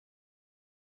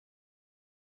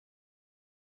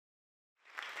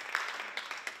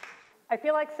I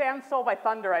feel like Sam stole my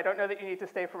thunder. I don't know that you need to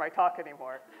stay for my talk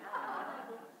anymore.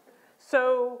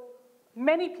 So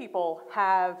many people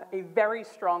have a very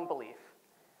strong belief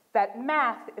that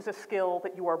math is a skill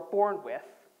that you are born with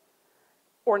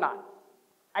or not.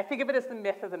 I think of it as the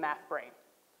myth of the math brain.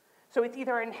 So it's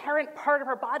either an inherent part of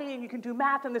our body and you can do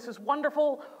math and this is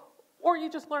wonderful, or you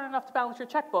just learn enough to balance your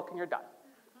checkbook and you're done.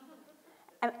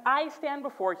 And I stand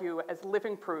before you as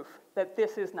living proof that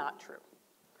this is not true.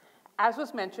 As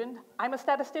was mentioned, I'm a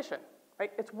statistician,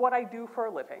 right? It's what I do for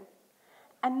a living.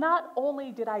 And not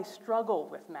only did I struggle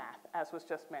with math, as was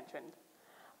just mentioned,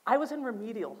 I was in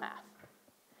remedial math.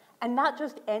 And not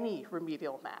just any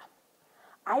remedial math.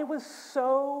 I was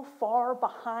so far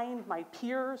behind my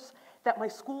peers that my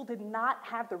school did not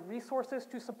have the resources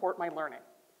to support my learning.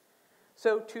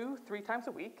 So 2-3 times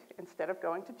a week, instead of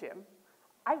going to gym,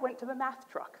 I went to the math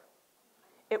truck.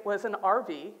 It was an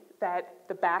RV that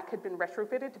the back had been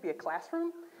retrofitted to be a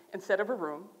classroom instead of a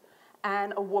room.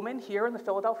 And a woman here in the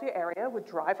Philadelphia area would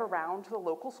drive around to the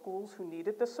local schools who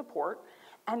needed this support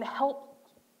and help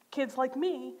kids like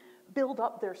me build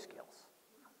up their skills.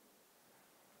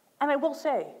 And I will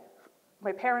say,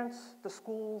 my parents, the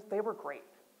schools, they were great.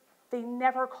 They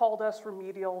never called us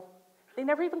remedial. They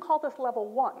never even called us level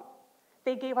 1.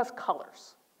 They gave us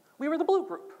colors. We were the blue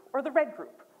group, or the red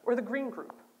group, or the green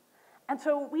group. And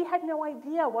so we had no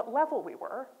idea what level we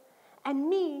were. And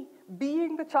me,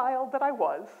 being the child that I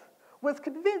was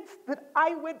convinced that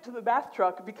I went to the math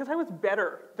truck because I was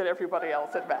better than everybody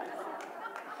else at math.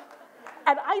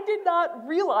 And I did not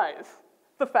realize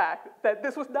the fact that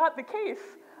this was not the case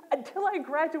until I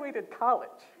graduated college.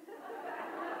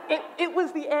 It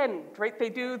was the end, right? They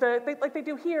do like they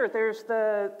do here. There's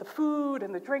the food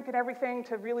and the drink and everything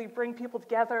to really bring people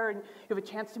together, and you have a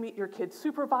chance to meet your kids'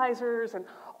 supervisors, and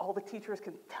all the teachers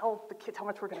can tell the kids how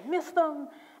much we're going to miss them.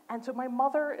 And so my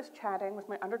mother is chatting with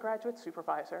my undergraduate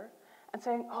supervisor and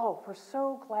saying, oh, we're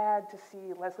so glad to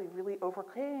see Leslie really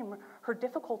overcame her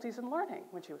difficulties in learning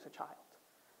when she was a child.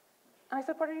 And I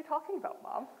said, what are you talking about,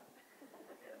 Mom?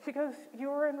 She goes, you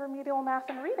were in remedial math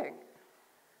and reading.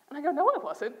 And I go, no, I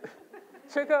wasn't.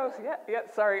 She goes, yeah,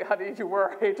 sorry, honey, you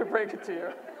were. I hate to break it to you.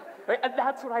 Right? And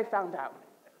that's what I found out.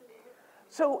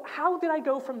 So how did I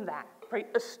go from that, right?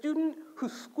 A student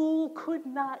whose school could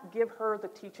not give her the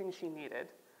teaching she needed,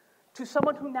 to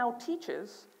someone who now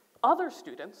teaches other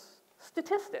students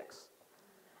statistics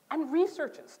and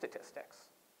researches statistics.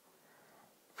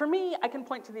 For me, I can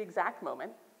point to the exact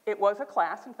moment. It was a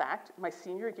class, in fact, my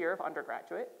senior year of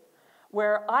undergraduate,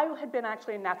 where I had been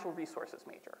actually a natural resources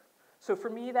major. So for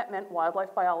me, that meant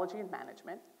wildlife biology and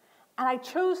management. And I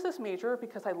chose this major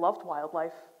because I loved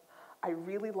wildlife, I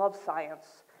really loved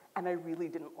science, and I really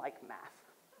didn't like math.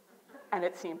 And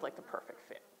it seemed like the perfect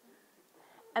fit.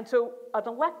 And so an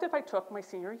elective I took my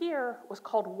senior year was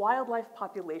called Wildlife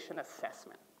Population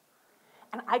Assessment.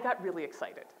 And I got really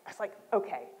excited. I was like,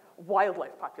 okay,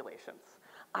 wildlife populations.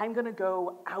 I'm gonna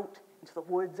go out into the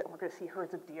woods and we're gonna see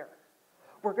herds of deer.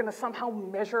 We're gonna somehow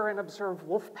measure and observe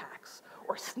wolf packs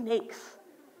or snakes.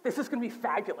 This is gonna be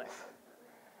fabulous.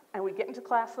 And we get into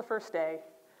class the first day,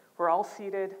 we're all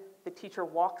seated, the teacher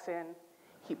walks in,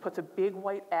 he puts a big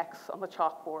white X on the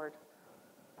chalkboard,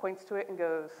 points to it and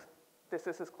goes, this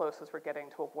is as close as we're getting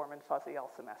to a warm and fuzzy all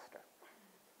semester.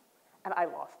 And I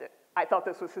lost it. I thought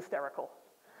this was hysterical.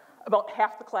 About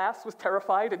half the class was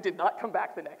terrified and did not come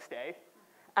back the next day.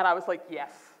 And I was like,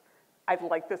 yes, I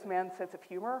like this man's sense of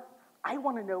humor. I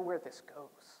want to know where this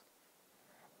goes.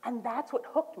 And that's what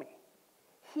hooked me.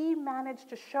 He managed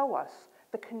to show us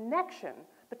the connection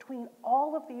between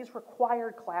all of these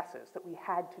required classes that we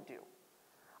had to do.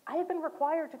 I had been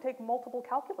required to take multiple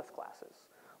calculus classes,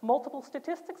 multiple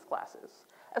statistics classes,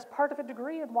 as part of a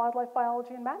degree in wildlife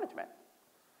biology and management.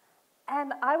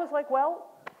 And I was like, well,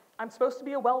 I'm supposed to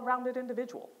be a well-rounded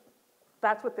individual.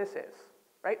 That's what this is,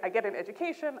 right? I get an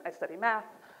education, I study math,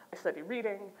 I study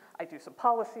reading, I do some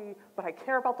policy, but I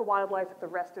care about the wildlife, the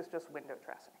rest is just window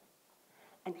dressing.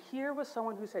 And here was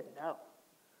someone who said, no,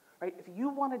 right? If you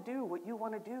want to do what you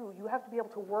want to do, you have to be able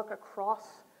to work across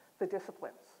the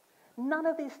disciplines. None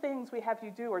of these things we have you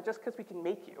do are just because we can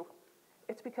make you.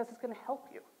 It's because it's going to help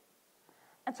you.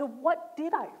 And so what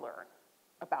did I learn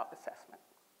about assessment?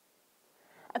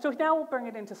 And so now we'll bring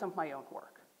it into some of my own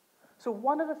work. So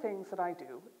one of the things that I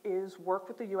do is work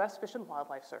with the US Fish and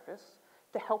Wildlife Service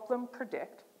to help them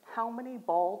predict how many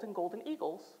bald and golden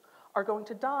eagles are going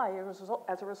to die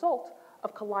as a result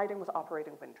of colliding with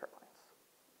operating wind turbines.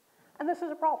 And this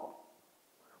is a problem.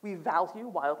 We value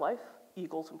wildlife,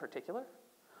 eagles in particular.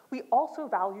 We also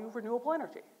value renewable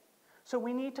energy. So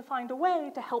we need to find a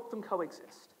way to help them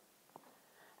coexist.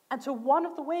 And so one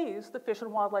of the ways the Fish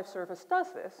and Wildlife Service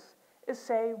does this is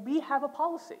say we have a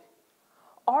policy.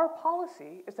 Our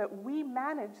policy is that we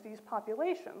manage these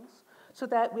populations so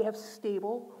that we have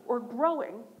stable or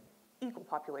growing eagle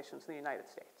populations in the United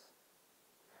States.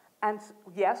 And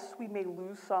yes, we may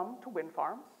lose some to wind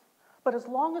farms, but as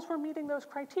long as we're meeting those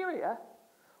criteria,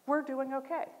 we're doing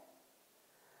okay.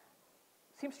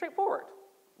 Seems straightforward.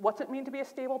 What's it mean to be a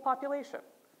stable population?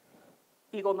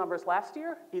 Eagle numbers last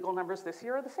year, eagle numbers this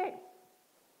year are the same.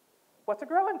 What's a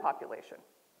growing population?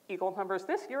 Eagle numbers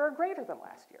this year are greater than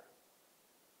last year.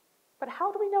 But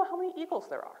how do we know how many eagles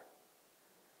there are?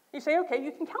 You say, okay,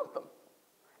 you can count them.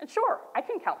 And sure, I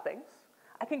can count things.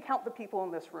 I can count the people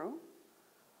in this room,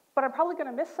 but I'm probably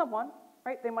gonna miss someone,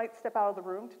 right? They might step out of the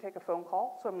room to take a phone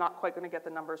call, so I'm not quite gonna get the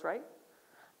numbers right.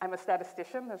 I'm a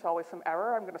statistician, there's always some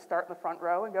error. I'm gonna start in the front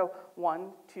row and go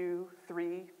 1, 2,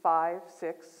 3, 5,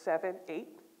 6, 7,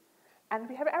 8, and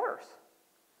we have errors.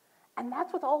 And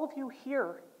that's with all of you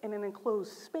here in an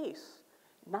enclosed space,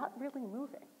 not really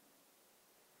moving.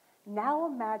 Now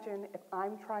imagine if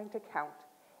I'm trying to count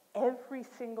every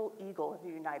single eagle in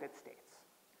the United States.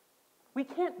 We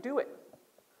can't do it.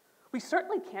 We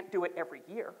certainly can't do it every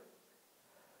year.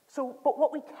 But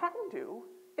what we can do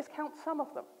is count some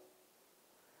of them.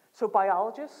 So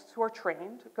biologists who are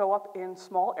trained go up in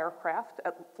small aircraft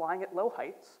flying at low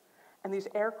heights, and these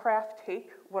aircraft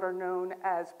take what are known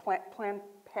as planned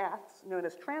paths, known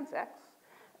as transects,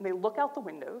 and they look out the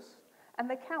windows, and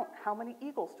they count how many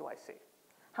eagles do I see?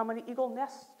 How many eagle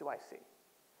nests do I see?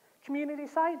 Community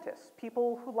scientists,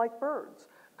 people who like birds,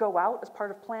 go out as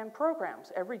part of planned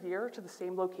programs every year to the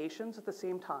same locations at the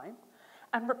same time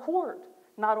and record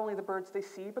not only the birds they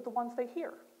see, but the ones they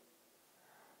hear.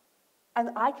 And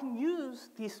I can use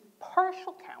these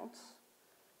partial counts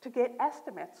to get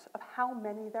estimates of how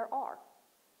many there are.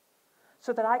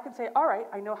 So that I can say, all right,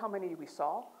 I know how many we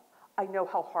saw, I know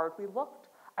how hard we looked,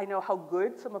 I know how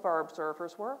good some of our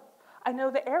observers were, I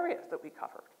know the areas that we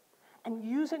covered. And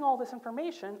using all this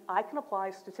information, I can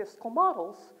apply statistical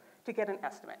models to get an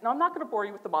estimate. Now, I'm not going to bore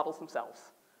you with the models themselves.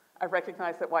 I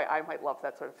recognize that why I might love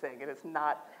that sort of thing. It is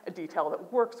not a detail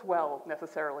that works well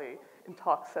necessarily in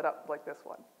talks set up like this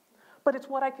one. But it's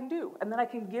what I can do. And then I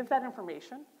can give that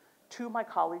information to my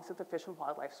colleagues at the Fish and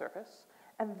Wildlife Service,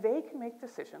 and they can make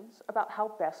decisions about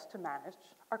how best to manage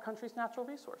our country's natural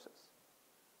resources.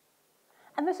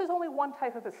 And this is only one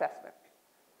type of assessment.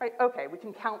 Right? Okay, we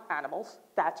can count animals,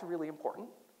 that's really important,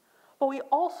 but we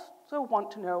also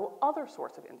want to know other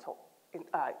sorts of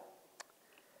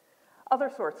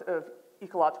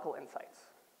ecological insights.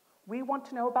 We want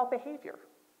to know about behavior.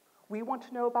 We want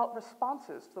to know about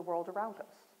responses to the world around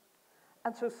us.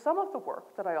 And so some of the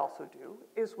work that I also do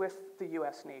is with the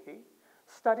US Navy,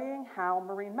 studying how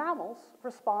marine mammals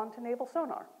respond to naval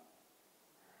sonar.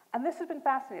 And this has been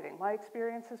fascinating. My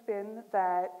experience has been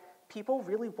that people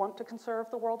really want to conserve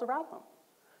the world around them.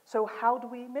 So how do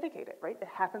we mitigate it, right? It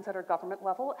happens at our government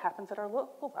level, it happens at our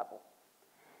local level.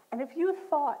 And if you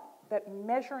thought that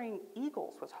measuring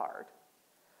eagles was hard,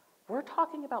 we're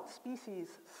talking about species,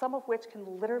 some of which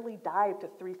can literally dive to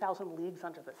 3,000 leagues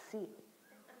under the sea,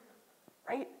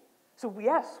 right? So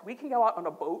yes, we can go out on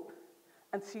a boat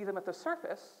and see them at the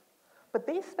surface, but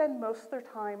they spend most of their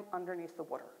time underneath the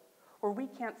water, where we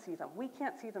can't see them. We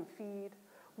can't see them feed,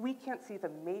 we can't see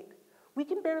them mate, we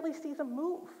can barely see them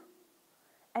move.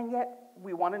 And yet,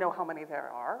 we want to know how many there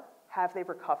are. Have they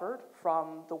recovered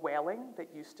from the whaling that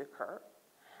used to occur?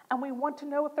 And we want to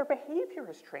know if their behavior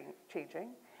is changing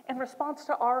in response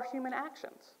to our human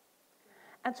actions.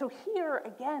 And so here,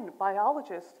 again,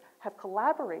 biologists have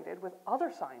collaborated with other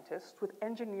scientists, with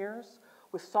engineers,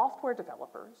 with software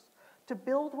developers, to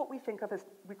build what we think of as,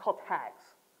 we call tags.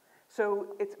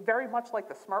 So it's very much like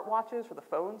the smartwatches or the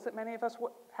phones that many of us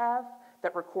have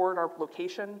that record our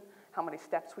location, how many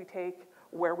steps we take,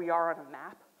 where we are on a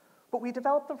map, but we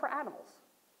develop them for animals.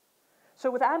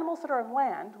 So with animals that are on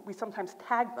land, we sometimes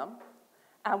tag them,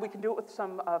 and we can do it with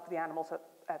some of the animals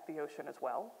at the ocean as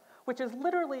well, which is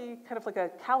literally kind of like a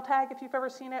cow tag, if you've ever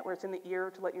seen it, where it's in the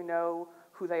ear to let you know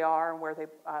who they are and where they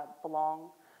belong.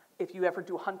 If you ever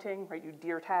do hunting, right, you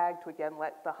deer tag to again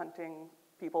let the hunting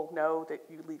people know that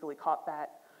you legally caught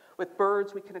that. With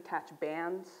birds, we can attach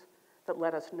bands that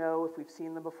let us know if we've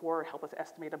seen them before, help us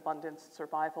estimate abundance,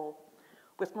 survival.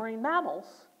 With marine mammals,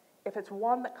 if it's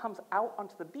one that comes out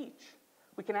onto the beach,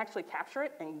 we can actually capture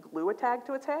it and glue a tag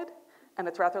to its head, and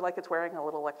it's rather like it's wearing a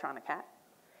little electronic hat.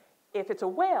 If it's a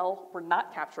whale, we're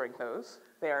not capturing those.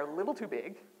 They are a little too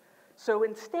big. So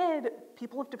instead,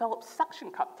 people have developed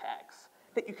suction cup tags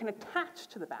that you can attach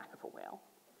to the back of a whale.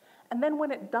 And then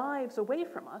when it dives away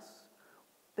from us,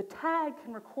 the tag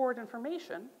can record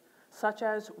information such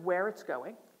as where it's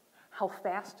going, how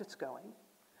fast it's going,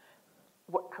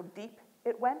 how deep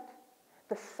it went,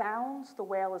 the sounds the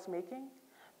whale is making,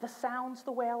 the sounds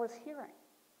the whale is hearing.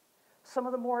 Some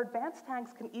of the more advanced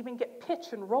tanks can even get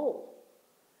pitch and roll.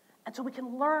 And so we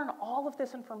can learn all of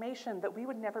this information that we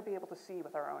would never be able to see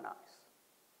with our own eyes.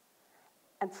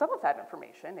 And some of that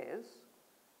information is,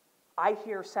 I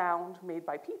hear sound made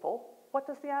by people, what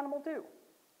does the animal do?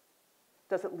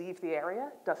 Does it leave the area?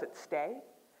 Does it stay?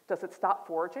 Does it stop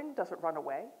foraging? Does it run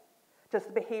away? Does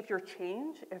the behavior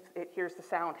change if it hears the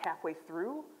sound halfway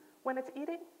through when it's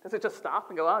eating? Does it just stop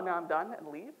and go, oh, now I'm done, and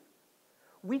leave?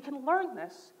 We can learn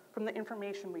this from the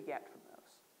information we get from those.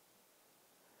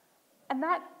 And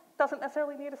that doesn't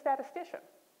necessarily need a statistician.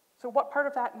 So what part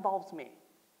of that involves me?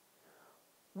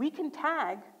 We can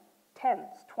tag 10s,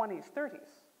 20s,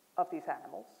 30s of these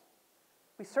animals.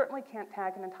 We certainly can't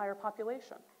tag an entire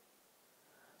population.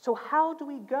 So how do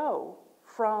we go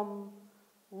from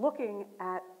looking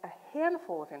at a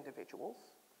handful of individuals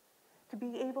to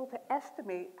be able to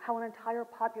estimate how an entire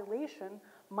population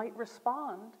might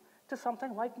respond to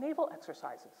something like naval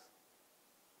exercises?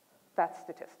 That's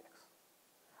statistics.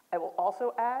 I will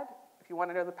also add, if you want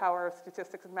to know the power of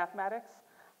statistics and mathematics,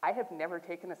 I have never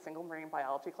taken a single marine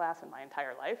biology class in my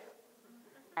entire life,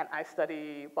 and I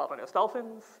study bottlenose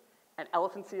dolphins, and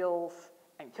elephant seals,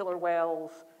 and killer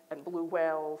whales, and blue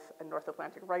whales, and North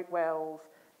Atlantic right whales,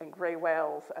 and gray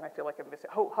whales, and I feel like I'm missing,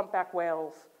 humpback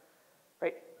whales,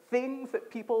 right? Things that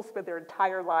people spend their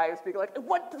entire lives being like, I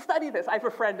want to study this. I have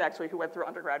a friend actually who went through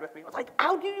undergrad with me. I was like,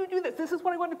 how do you do this? This is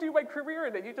what I want to do my career,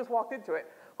 and then you just walked into it.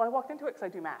 Well, I walked into it because I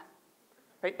do math,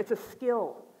 right? It's a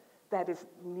skill that is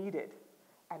needed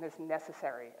and is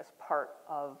necessary as part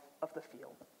of the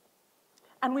field.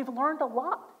 And we've learned a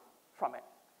lot from it.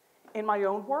 In my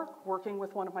own work, working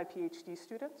with one of my PhD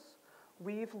students,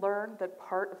 we've learned that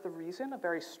part of the reason, a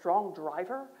very strong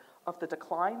driver of the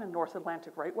decline in North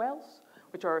Atlantic right whales,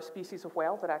 which are a species of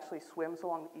whale that actually swims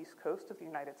along the east coast of the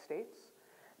United States,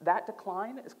 that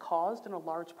decline is caused in a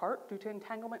large part due to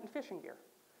entanglement in fishing gear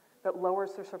that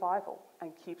lowers their survival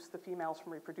and keeps the females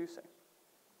from reproducing.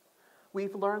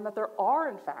 We've learned that there are,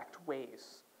 in fact,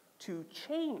 ways to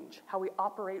change how we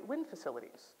operate wind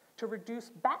facilities to reduce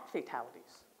bat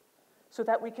fatalities so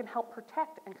that we can help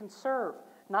protect and conserve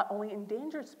not only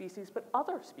endangered species, but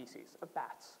other species of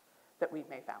bats that we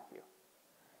may value.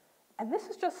 And this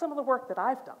is just some of the work that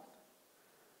I've done.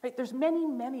 Right? There's many,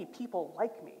 many people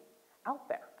like me out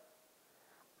there.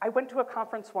 I went to a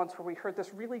conference once where we heard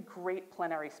this really great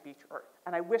plenary speaker,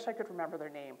 and I wish I could remember their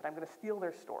name, but I'm going to steal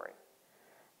their story.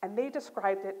 And they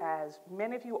described it as,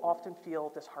 many of you often feel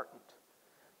disheartened.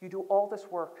 You do all this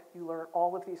work, you learn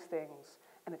all of these things,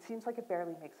 and it seems like it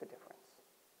barely makes a difference.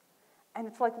 And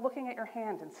it's like looking at your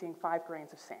hand and seeing 5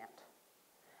 grains of sand.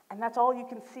 And that's all you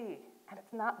can see, and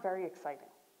it's not very exciting.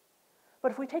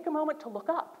 But if we take a moment to look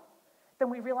up, then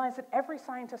we realize that every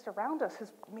scientist around us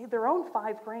has made their own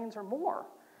 5 grains or more,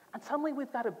 and suddenly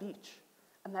we've got a beach,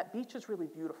 and that beach is really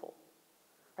beautiful,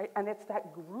 right? And it's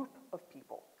that group of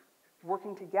people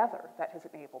working together that has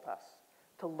enabled us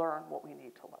to learn what we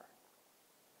need to learn.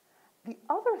 The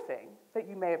other thing that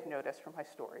you may have noticed from my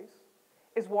stories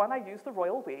is, one, I use the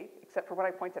royal we, except for what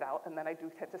I pointed out, and then I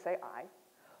do tend to say I,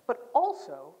 but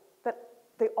also that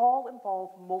they all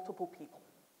involve multiple people.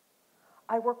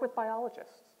 I work with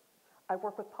biologists. I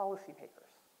work with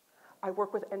policymakers. I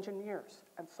work with engineers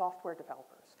and software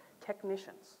developers,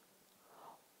 technicians.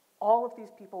 All of these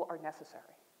people are necessary.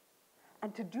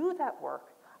 And to do that work,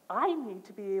 I need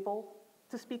to be able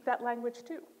to speak that language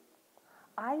too.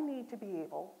 I need to be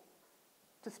able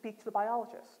to speak to the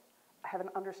biologist. I have an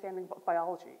understanding of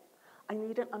biology. I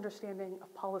need an understanding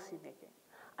of policymaking.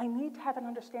 I need to have an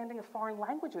understanding of foreign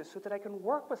languages so that I can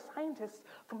work with scientists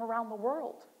from around the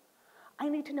world. I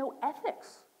need to know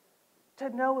ethics to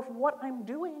know if what I'm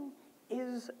doing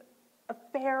is a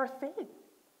fair thing.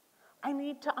 I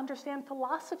need to understand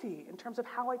philosophy in terms of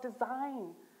how I design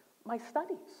my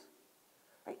studies.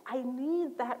 Right? I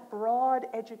need that broad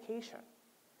education,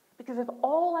 because if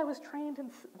all I was trained in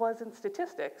was in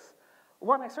statistics,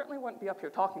 one, I certainly wouldn't be up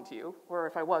here talking to you, or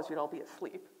if I was, you'd all be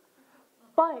asleep.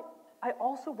 But I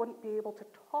also wouldn't be able to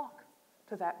talk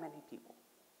to that many people.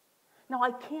 Now,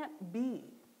 I can't be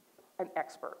an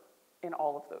expert in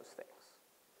all of those things.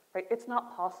 Right? It's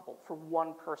not possible for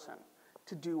one person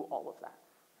to do all of that.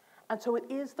 And so it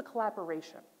is the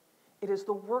collaboration. It is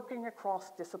the working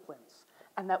across disciplines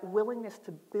and that willingness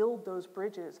to build those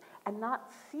bridges and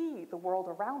not see the world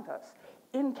around us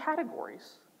in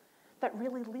categories that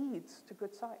really leads to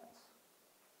good science.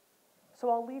 So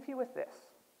I'll leave you with this.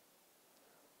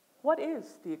 What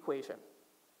is the equation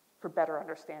for better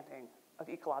understanding of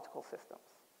ecological systems?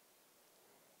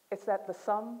 It's that the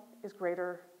sum is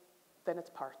greater than its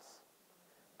parts.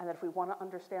 And that if we want to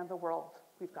understand the world,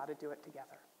 we've got to do it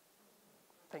together.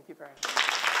 Thank you very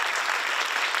much.